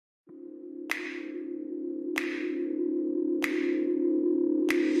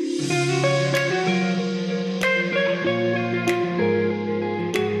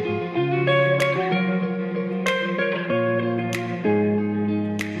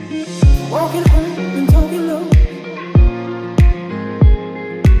Walking home and talking low,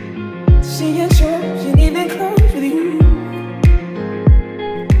 seeing shows and even clothes with you.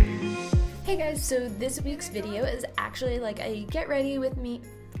 Hey guys, so this week's video is actually like a get ready with me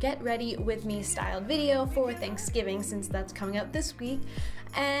styled video for Thanksgiving, since that's coming up this week.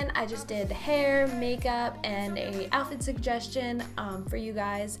 And I just did hair, makeup, and a outfit suggestion for you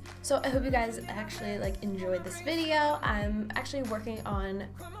guys. So I hope you guys actually enjoyed this video. I'm actually working on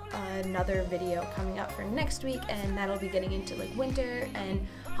another video coming up for next week, and that'll be getting into winter and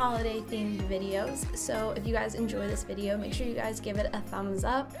holiday themed videos. So if you guys enjoy this video, make sure you guys give it a thumbs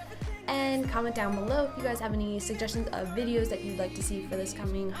up and comment down below if you guys have any suggestions of videos that you'd like to see for this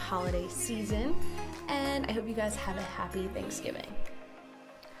coming holiday season. And I hope you guys have a happy Thanksgiving.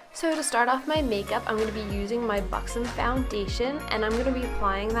 So to start off my makeup, I'm going to be using my Buxom foundation, and I'm going to be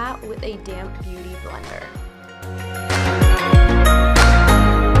applying that with a damp beauty blender.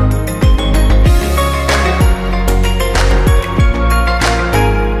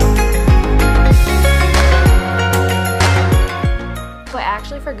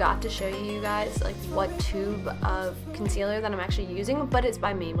 Forgot to show you guys what tube of concealer that I'm actually using, but it's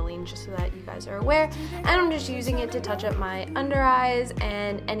by Maybelline, just so that you guys are aware. And I'm just using it to touch up my under eyes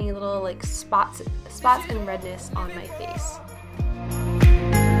and any little spots and redness on my face.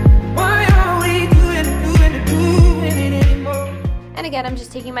 And again, I'm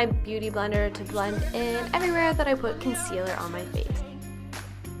just taking my beauty blender to blend in everywhere that I put concealer on my face.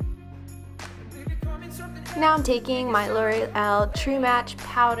 Now I'm taking my L'Oreal True Match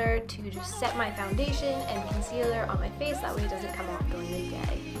powder to just set my foundation and concealer on my face, that way it doesn't come off during the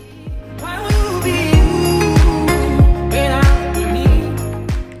day.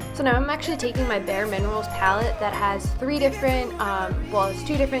 So now I'm actually taking my Bare Minerals palette that has two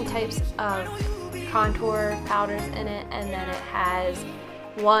different types of contour powders in it, and then it has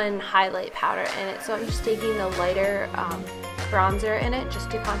one highlight powder in it. So I'm just taking the lighter bronzer in it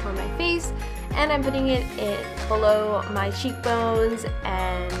just to contour my face, and I'm putting it below my cheekbones,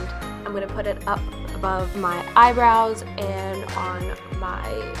 and I'm going to put it up above my eyebrows and on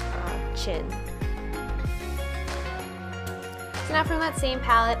my chin. So now from that same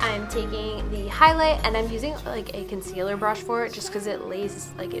palette, I'm taking the highlight, and I'm using a concealer brush for it, just because it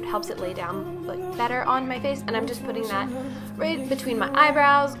lays it helps it lay down better on my face, and I'm just putting that right between my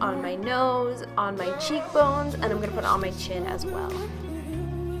eyebrows, on my nose, on my cheekbones, and I'm going to put it on my chin as well.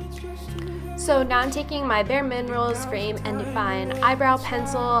 So now I'm taking my Bare Minerals Frame and Define eyebrow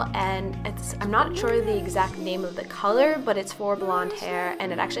pencil, and I'm not sure the exact name of the color, but it's for blonde hair,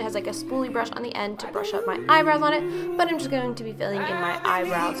 and it actually has a spoolie brush on the end to brush up my eyebrows on it, but I'm just going to be filling in my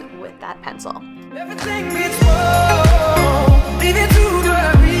eyebrows with that pencil.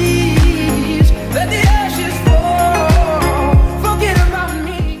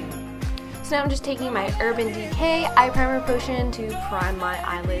 So now I'm just taking my Urban Decay Eye Primer Potion to prime my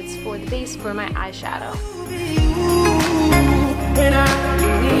eyelids for the base for my eyeshadow.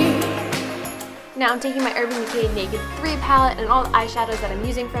 Now I'm taking my Urban Decay Naked 3 palette, and all the eyeshadows that I'm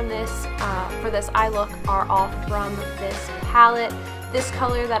using from this for this eye look are all from this palette. This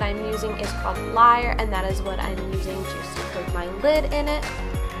color that I'm using is called Liar, and that is what I'm using just to coat my lid in it.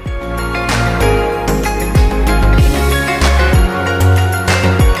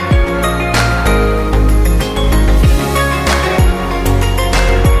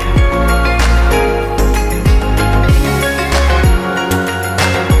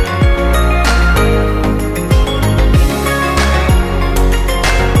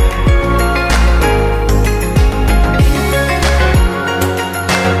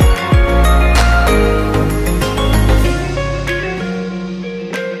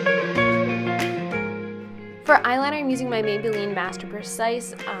 For eyeliner, I'm using my Maybelline Master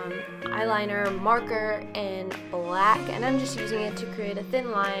Precise eyeliner marker in black, and I'm just using it to create a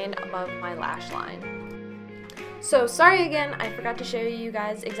thin line above my lash line. So sorry again, I forgot to show you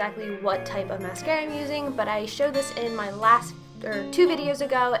guys exactly what type of mascara I'm using, but I showed this in my last two videos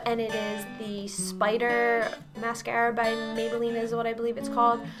ago, and it is the Spider mascara by Maybelline is what I believe it's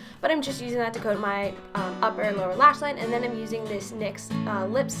called, but I'm just using that to coat my upper and lower lash line, and then I'm using this NYX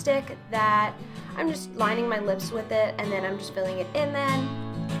lipstick that I'm just lining my lips with it, and then I'm just filling it in then.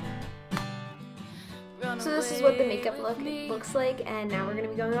 So this is what the makeup look looks like, and now we're going to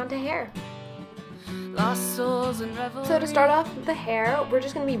be going on to hair. So to start off with the hair, we're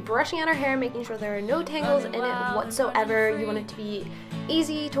just going to be brushing out our hair, making sure there are no tangles in it whatsoever. You want it to be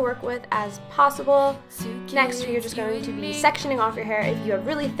easy to work with as possible. Next, you're just going to be sectioning off your hair. If you have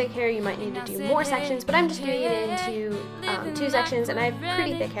really thick hair, you might need to do more sections, but I'm just doing it into 2 sections, and I have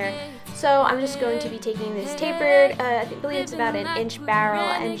pretty thick hair, So I'm just going to be taking this tapered, I believe it's about an inch barrel,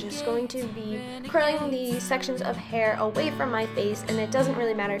 and just going to be curling the sections of hair away from my face, and it doesn't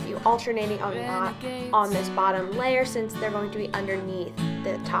really matter if you alternating or not on this bottom layer since they're going to be underneath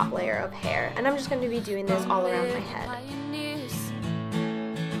the top layer of hair. And I'm just going to be doing this all around my head.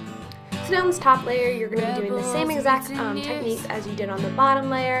 So now on this top layer, you're going to be doing the same exact techniques as you did on the bottom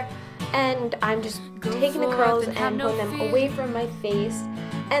layer, and I'm just taking the curls and pulling them away from my face.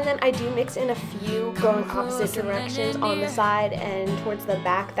 And then I do mix in a few going opposite directions on the side and towards the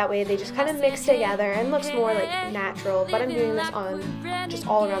back. That way they just kind of mix together and looks more like natural, but I'm doing this on just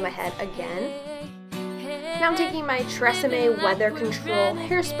all around my head again. Now I'm taking my Tresemme Weather Control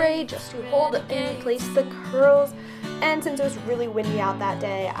hairspray just to hold in place the curls. And since it was really windy out that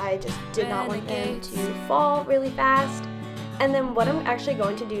day, I just did not want them to fall really fast. And then what I'm actually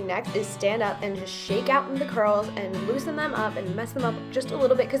going to do next is stand up and just shake out the curls and loosen them up and mess them up just a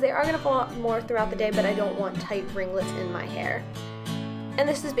little bit because they are going to fall more throughout the day, but I don't want tight ringlets in my hair. And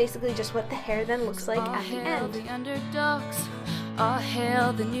this is basically just what the hair then looks like at the end. The underdogs, all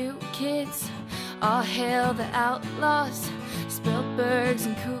hail the new kids, all hail the outlaws, Spielbergs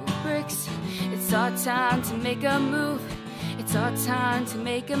and Kubricks. It's our time to make a move. It's our time to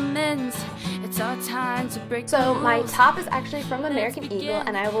make amends. It's our time to break. So my top is actually from American Eagle,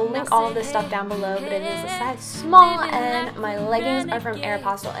 and I will link all of this stuff down below, but it is a size small, and my leggings are from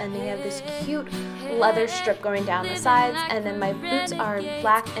Aeropostale, and they have this cute leather strip going down the sides, and then my boots are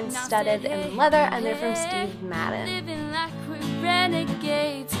black and studded and leather, and they're from Steve Madden. Living like we're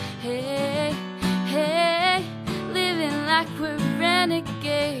renegades. Hey, hey, living like we're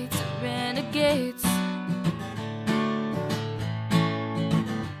renegades, renegades.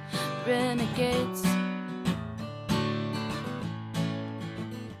 Renegades.